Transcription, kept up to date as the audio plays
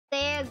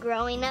at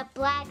Growing Up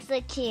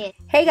Blaxican.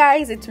 Hey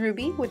guys, it's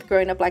Ruby with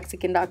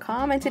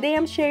growinguplaxican.com, and today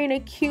I'm sharing a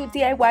cute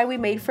DIY we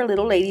made for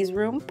little lady's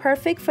room,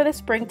 perfect for the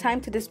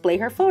springtime to display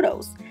her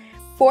photos.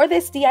 For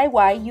this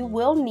DIY, you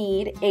will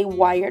need a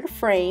wired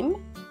frame,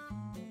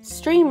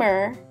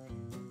 streamer,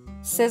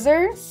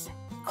 scissors,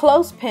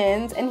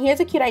 clothespins, and here's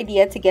a cute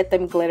idea to get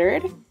them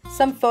glittered,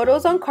 some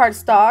photos on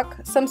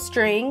cardstock, some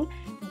string,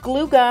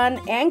 glue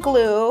gun and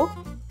glue,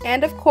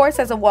 and of course,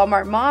 as a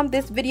Walmart mom,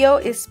 this video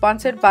is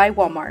sponsored by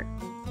Walmart.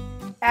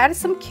 Add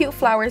some cute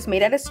flowers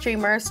made out of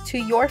streamers to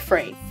your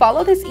frame.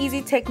 Follow this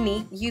easy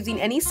technique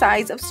using any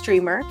size of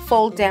streamer.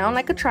 Fold down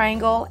like a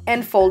triangle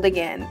and fold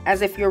again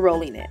as if you're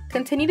rolling it.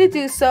 Continue to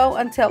do so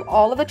until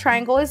all of the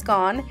triangle is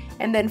gone,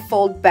 and then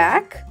fold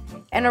back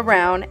and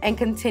around and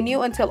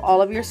continue until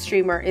all of your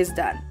streamer is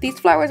done. These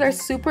flowers are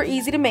super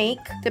easy to make.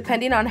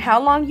 Depending on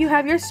how long you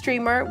have your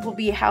streamer will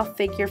be how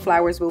thick your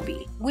flowers will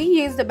be. We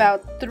used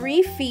about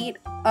 3 feet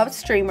of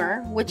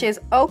streamer, which is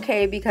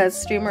okay because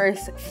streamer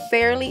is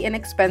fairly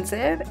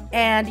inexpensive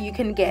and you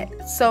can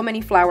get so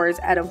many flowers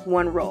out of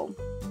one roll.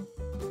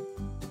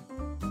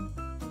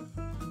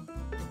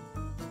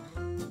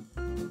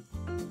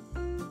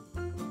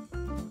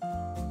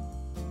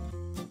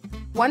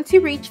 Once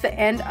you reach the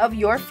end of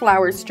your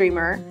flower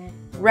streamer,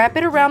 wrap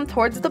it around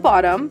towards the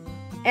bottom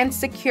and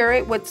secure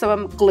it with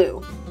some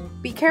glue.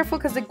 Be careful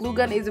because the glue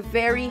gun is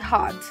very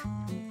hot.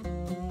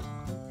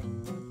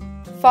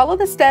 Follow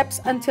the steps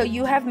until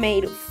you have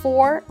made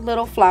 4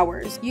 little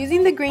flowers.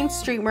 Using the green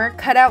streamer,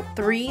 cut out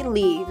 3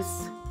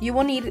 leaves. You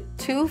will need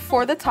 2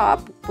 for the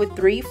top with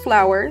 3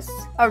 flowers.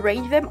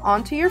 Arrange them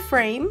onto your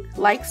frame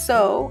like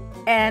so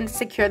and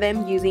secure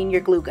them using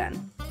your glue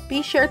gun.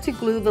 Be sure to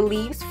glue the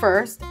leaves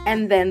first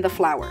and then the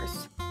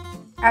flowers.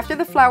 After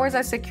the flowers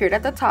are secured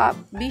at the top,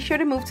 be sure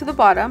to move to the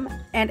bottom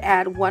and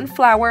add 1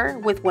 flower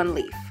with 1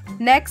 leaf.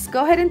 Next,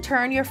 go ahead and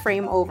turn your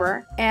frame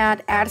over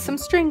and add some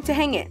string to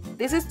hang it.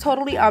 This is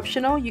totally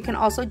optional. You can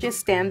also just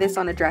stand this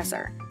on a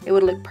dresser. It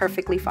would look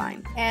perfectly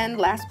fine. And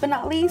last but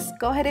not least,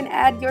 go ahead and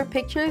add your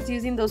pictures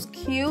using those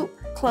cute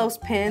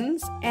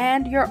clothespins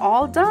and you're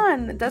all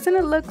done. Doesn't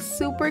it look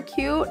super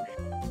cute?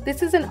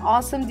 This is an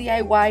awesome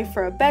DIY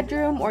for a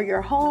bedroom or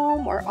your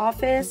home or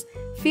office.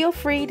 Feel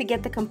free to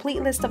get the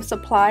complete list of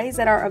supplies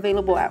that are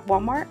available at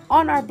Walmart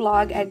on our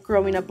blog at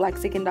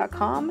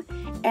growinguplaxican.com.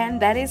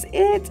 And that is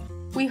it.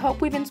 We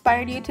hope we've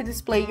inspired you to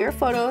display your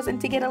photos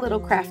and to get a little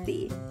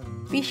crafty.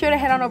 Be sure to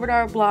head on over to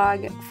our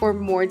blog for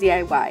more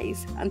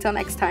DIYs. Until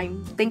next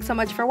time, thanks so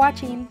much for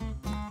watching.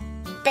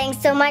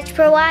 Thanks so much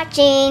for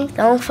watching.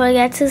 Don't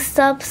forget to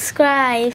subscribe.